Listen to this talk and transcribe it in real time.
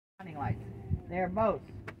Running lights. They're both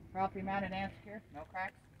properly mounted and secure. No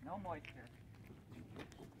cracks, no moisture.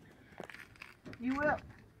 You will,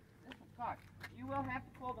 this is caught. You will have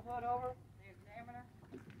to pull the hood over. The examiner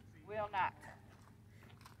will not.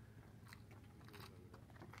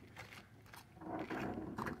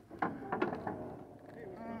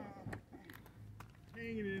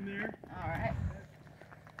 Hanging in there. All right.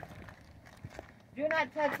 Do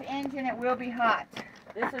not touch the engine. It will be hot.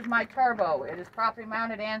 This is my turbo. It is properly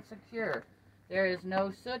mounted and secure. There is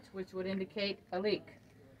no soot, which would indicate a leak.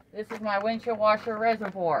 This is my windshield washer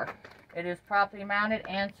reservoir. It is properly mounted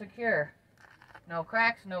and secure. No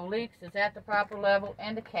cracks, no leaks. It's at the proper level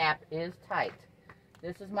and the cap is tight.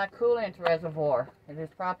 This is my coolant reservoir. It is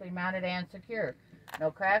properly mounted and secure.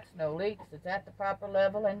 No cracks, no leaks. It's at the proper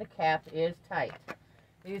level and the cap is tight.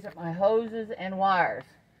 These are my hoses and wires.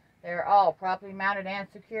 They are all properly mounted and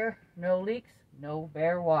secure. No leaks, no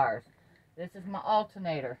bare wires. This is my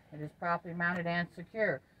alternator. It is properly mounted and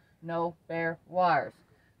secure. No bare wires.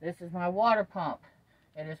 This is my water pump.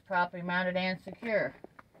 It is properly mounted and secure.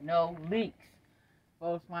 No leaks.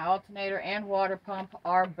 Both my alternator and water pump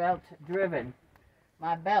are belt driven.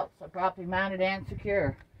 My belts are properly mounted and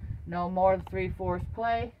secure. No more than 3/4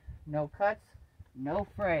 play. No cuts. No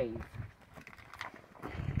frays.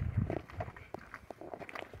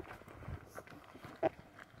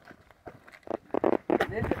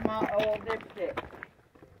 This is my oil dipstick.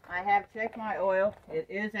 I have checked my oil. It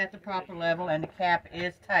is at the proper level and the cap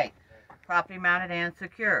is tight. Properly mounted and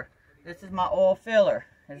secure. This is my oil filler.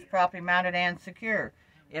 It is properly mounted and secure.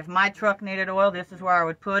 If my truck needed oil, this is where I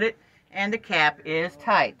would put it, and the cap is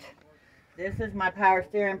tight. This is my power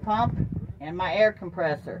steering pump and my air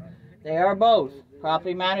compressor. They are both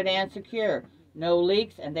properly mounted and secure. No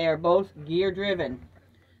leaks, and they are both gear driven.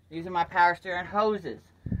 These are my power steering hoses.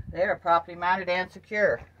 They are properly mounted and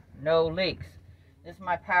secure. No leaks. This is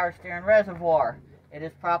my power steering reservoir. It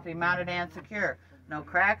is properly mounted and secure. No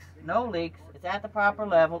cracks, no leaks. It's at the proper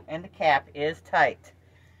level and the cap is tight.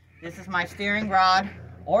 This is my steering rod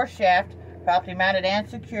or shaft, properly mounted and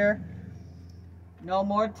secure. No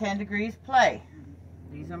more 10 degrees play.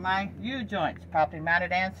 These are my U-joints, properly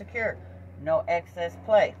mounted and secure. No excess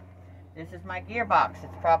play. This is my gearbox.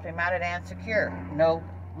 It's properly mounted and secure. No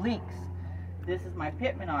leaks. This is my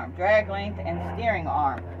pitman arm, drag length, and steering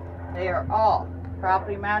arm. They are all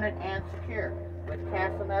properly mounted and secure with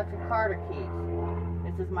castle nuts and Carter keys.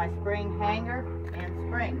 This is my spring hanger and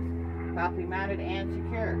springs, properly mounted and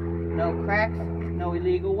secure. No cracks, no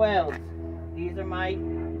illegal welds. These are my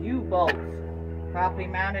U-bolts, properly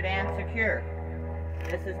mounted and secure.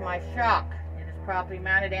 This is my shock. It is properly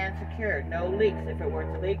mounted and secure. No leaks. If it were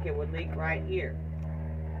to leak, it would leak right here.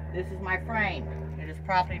 This is my frame. It is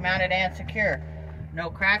properly mounted and secure.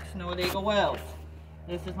 No cracks, no illegal welds.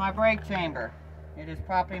 This is my brake chamber. It is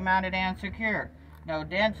properly mounted and secure. No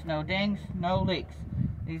dents, no dings, no leaks.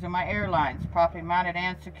 These are my air lines, properly mounted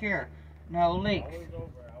and secure. No leaks.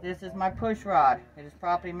 This is my push rod. It is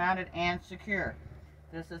properly mounted and secure.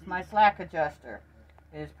 This is my slack adjuster.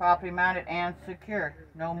 It is properly mounted and secure.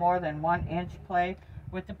 No more than 1 inch play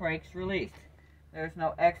with the brakes released. There's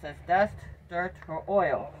no excess dust, dirt, or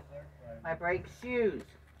oil. My brake shoes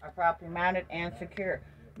are properly mounted and secure.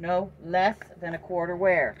 No less than 1/4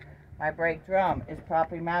 wear. My brake drum is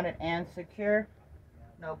properly mounted and secure.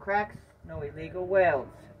 No cracks, no illegal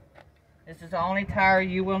welds. This is the only tire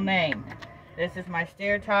you will name. This is my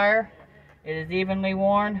steer tire. It is evenly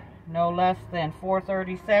worn, no less than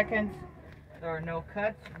 4/32. There are no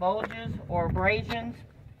cuts, bulges, or abrasions.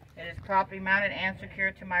 It is properly mounted and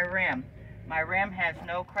secured to my rim. My rim has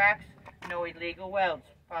no cracks, no illegal welds.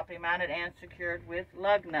 Properly mounted and secured with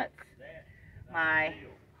lug nuts. My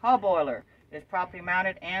hub oiler is properly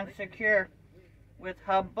mounted and secure with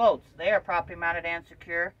hub bolts. They are properly mounted and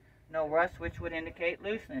secure. No rust, which would indicate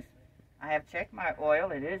looseness. I have checked my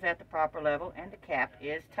oil. It is at the proper level and the cap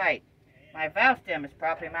is tight. My valve stem is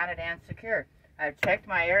properly mounted and secure. I've checked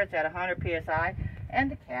my air. It's at 100 psi and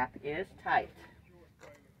the cap is tight.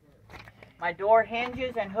 My door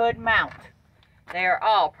hinges and hood mount. They are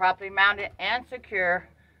all properly mounted and secure.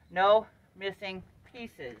 No missing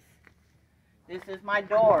pieces. This is my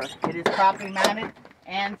door. It is properly mounted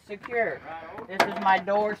and secure. This is my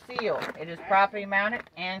door seal. It is properly mounted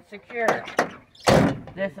and secure.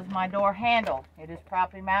 This is my door handle. It is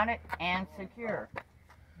properly mounted and secure.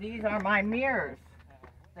 These are my mirrors.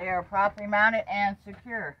 They are properly mounted and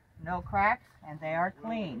secure. No cracks, and they are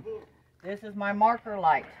clean. This is my marker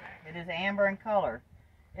light. It is amber in color.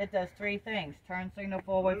 It does 3 things: turn signal,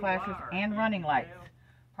 four-way flashes, and running lights.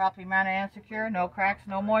 Properly mounted and secure. No cracks,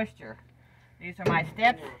 no moisture. These are my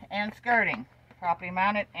steps and skirting. Properly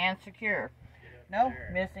mounted and secure. No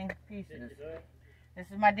missing pieces. This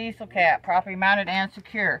is my diesel cap, properly mounted and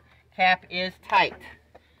secure. Cap is tight.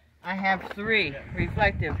 I have 3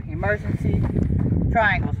 reflective emergency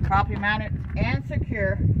triangles, properly mounted and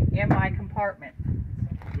secure in my compartment.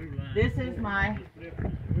 This is my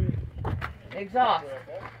exhaust.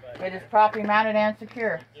 It is properly mounted and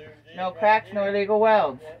secure. No cracks, no illegal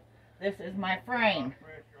welds. This is my frame.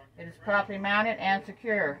 It is properly mounted and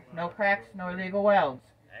secure. No cracks, no illegal welds.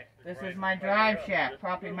 This is my drive shaft,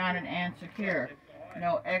 properly mounted and secure.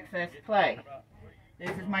 No excess play.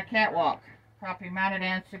 This is my catwalk, properly mounted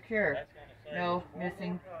and secure. No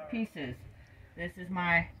missing pieces. This is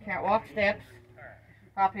my catwalk steps,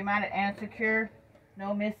 properly mounted and secure.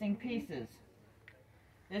 No missing pieces.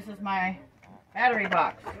 This is my battery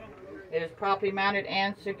box. It is properly mounted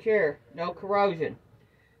and secure. No corrosion.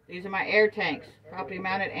 These are my air tanks, properly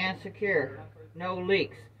mounted and secure. No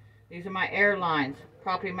leaks. These are my air lines,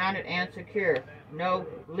 properly mounted and secure. No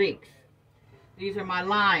leaks. These are my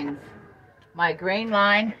lines. My green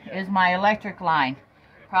line is my electric line,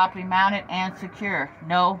 properly mounted and secure.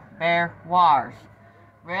 No bare wires.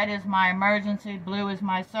 Red is my emergency, blue is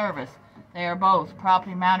my service. They are both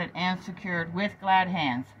properly mounted and secured with glad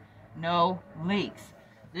hands. No leaks.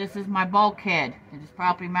 This is my bulkhead. It is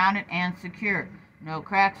properly mounted and secured. No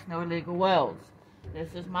cracks, no illegal welds.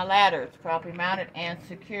 This is my ladder. It's properly mounted and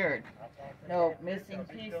secured. No missing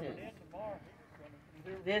pieces.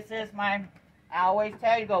 This is my, I always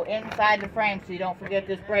tell you, go inside the frame so you don't forget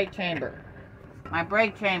this brake chamber. My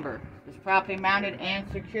brake chamber is properly mounted and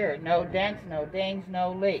secured. No dents, no dings,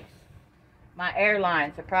 no leaks. My air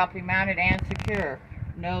lines are properly mounted and secure.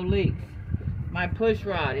 No leaks. My push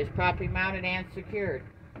rod is properly mounted and secured.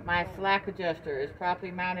 My slack adjuster is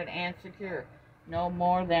properly mounted and secure. No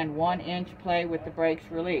more than 1 inch play with the brakes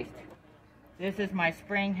released. This is my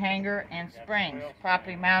spring hanger and springs,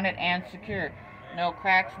 properly mounted and secure. No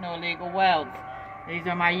cracks, no illegal welds. These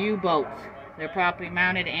are my U-bolts. They're properly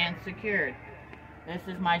mounted and secured. This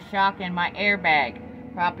is my shock and my airbag,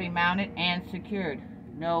 properly mounted and secured.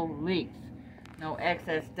 No leaks. No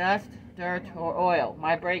excess dust, dirt, or oil.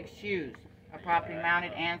 My brake shoes are properly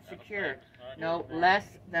mounted and secure. No less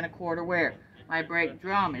than a quarter wear. My brake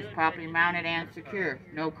drum is properly mounted and secure.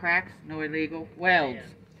 No cracks, no illegal welds.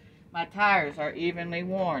 My tires are evenly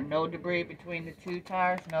worn. No debris between the 2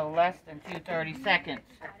 tires, no less than 2/32.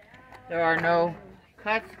 There are no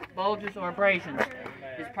cuts, bulges, or abrasions.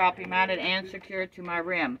 It's properly mounted and secured to my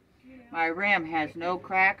rim. My rim has no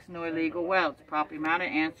cracks, no illegal welds. Properly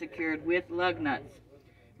mounted and secured with lug nuts.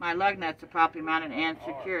 My lug nuts are properly mounted and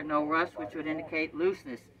secured. No rust, which would indicate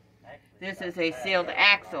looseness. This is a sealed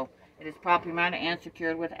axle. It is properly mounted and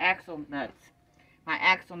secured with axle nuts. My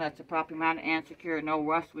axle nuts are properly mounted and secured. No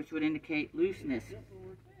rust, which would indicate looseness.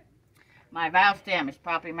 My valve stem is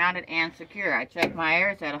properly mounted and secure. I check my air.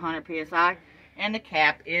 It's at 100 psi, and the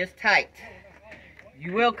cap is tight.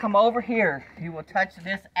 You will come over here. You will touch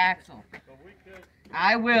this axle.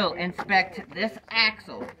 I will inspect this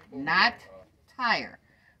axle, not tire.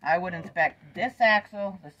 I would inspect this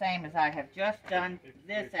axle the same as I have just done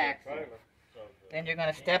this axle. Then you're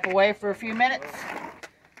going to step away for a few minutes.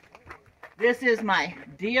 This is my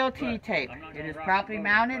DOT tape. It is properly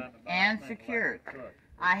mounted and secured.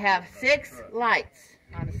 I have 6 lights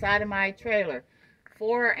on the side of my trailer.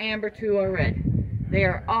 4 are amber, 2 are red. They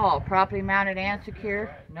are all properly mounted and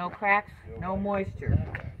secure. No cracks, no moisture.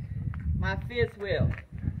 My 5th wheel.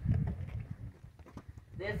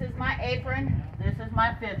 This is my apron. This is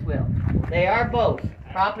my 5th wheel. They are both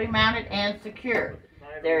properly mounted and secure.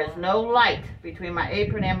 There is no light between my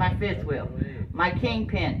apron and my 5th wheel. My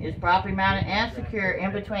kingpin is properly mounted and secure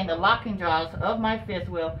in between the locking jaws of my 5th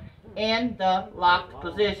wheel in the locked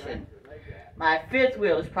position. My 5th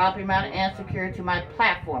wheel is properly mounted and secured to my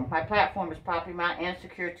platform. My platform is properly mounted and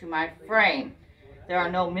secured to my frame. There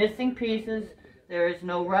are no missing pieces. There is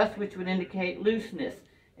no rust, which would indicate looseness.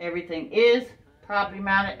 Everything is properly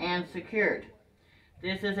mounted and secured.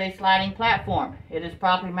 This is a sliding platform. It is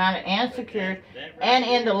properly mounted and secured and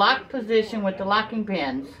in the locked position with the locking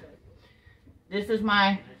pins. This is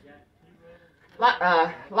my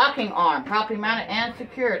locking arm, properly mounted and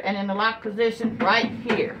secured and in the locked position right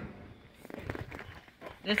here.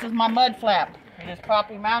 This is my mud flap. It is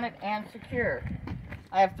properly mounted and secured.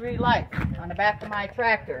 I have 3 lights on the back of my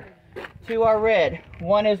tractor. 2 are red,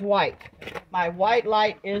 1 is white. My white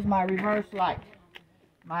light is my reverse light.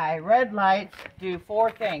 My red lights do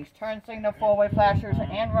 4 things: turn signal, four-way flashers,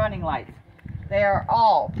 and running lights. They are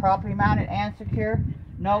all properly mounted and secure.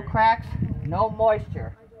 No cracks, no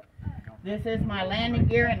moisture. This is my landing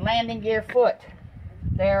gear and landing gear foot.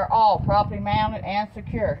 They are all properly mounted and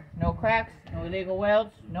secure. No cracks, no illegal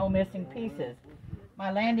welds, no missing pieces.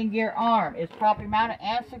 My landing gear arm is properly mounted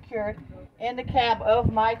and secured in the cab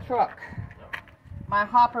of my truck. My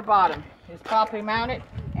hopper bottom is properly mounted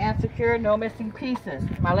and secured, no missing pieces.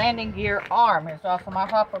 My landing gear arm is also my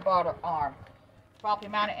hopper bottom arm. Properly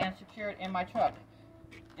mounted and secured in my truck.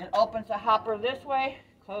 It opens the hopper this way,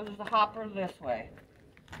 closes the hopper this way.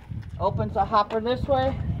 Opens the hopper this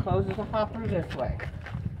way, closes the hopper this way.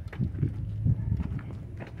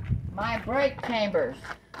 My brake chambers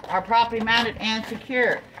are properly mounted and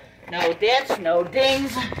secured. No dents, no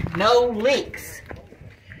dings, no leaks.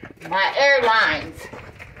 My air lines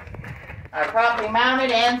are properly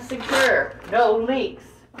mounted and secure. No leaks.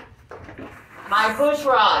 My push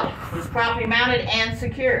rod is properly mounted and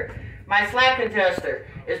secure. My slack adjuster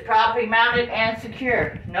is properly mounted and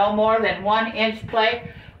secure. No more than 1 inch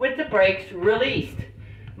play with the brakes released.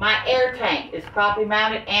 My air tank is properly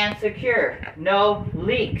mounted and secure. No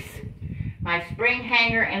leaks. My spring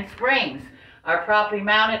hanger and springs are properly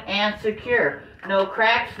mounted and secure. No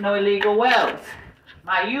cracks, no illegal welds.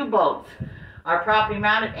 My U-bolts are properly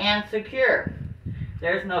mounted and secure.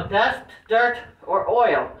 There's no dust, dirt, or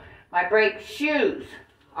oil. My brake shoes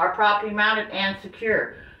are properly mounted and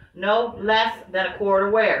secure. No less than a quarter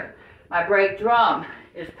wear. My brake drum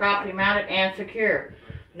is properly mounted and secure.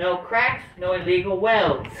 No cracks, no illegal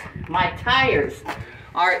welds. My tires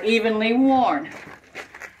are evenly worn.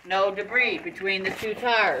 No debris between the 2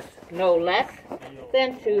 tires. No less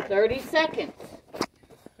than 2/30 seconds.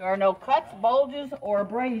 There are no cuts, bulges, or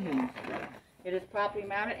abrasions. It is properly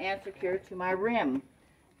mounted and secured to my rim.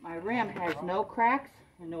 My rim has no cracks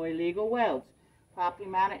and no illegal welds. Properly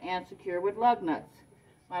mounted and secure with lug nuts.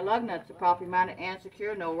 My lug nuts are properly mounted and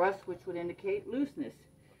secure, no rust which would indicate looseness.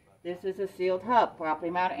 This is a sealed hub, properly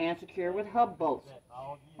mounted and secure with hub bolts.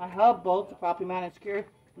 My hub bolts are properly mounted and secure,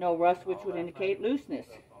 no rust which would indicate looseness.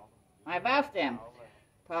 My valve stem,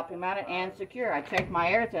 properly mounted and secure. I checked my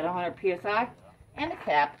air, it's at 100 psi, and the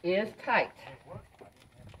cap is tight.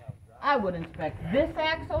 I would inspect this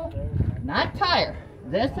axle, not tire,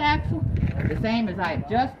 this axle, the same as I have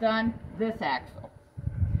just done this axle.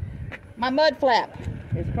 My mud flap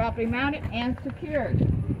is properly mounted and secured.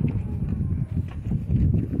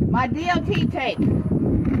 My DOT tape,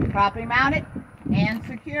 properly mounted and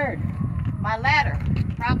secured. My ladder,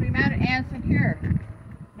 properly mounted and secured.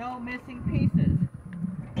 No missing pieces.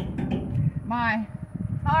 My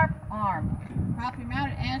tarp arm, properly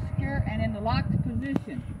mounted and secure and in the locked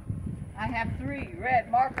position. I have 3 red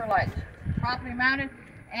marker lights, properly mounted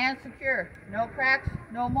and secure. No cracks,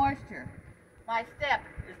 no moisture. My step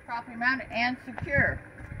is properly mounted and secure.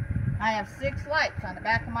 I have 6 lights on the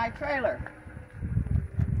back of my trailer.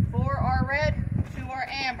 4 are red, 2 are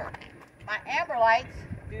amber. My amber lights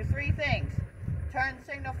do 3 things. Turn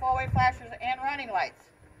signal, four-way flashers, and running lights.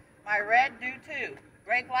 My red do 2,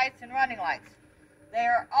 brake lights and running lights. They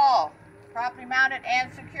are all properly mounted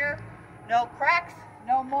and secure. No cracks,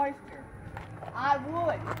 no moisture. I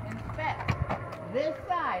would inspect this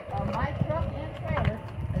side of my truck and trailer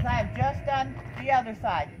as I have just done the other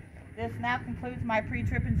side. This now concludes my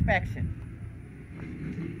pre-trip inspection.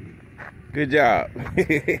 Good job.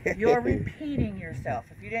 You're repeating yourself.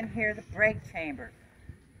 If you didn't hear the brake chamber,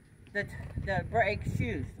 the brake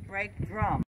shoes, the brake drum.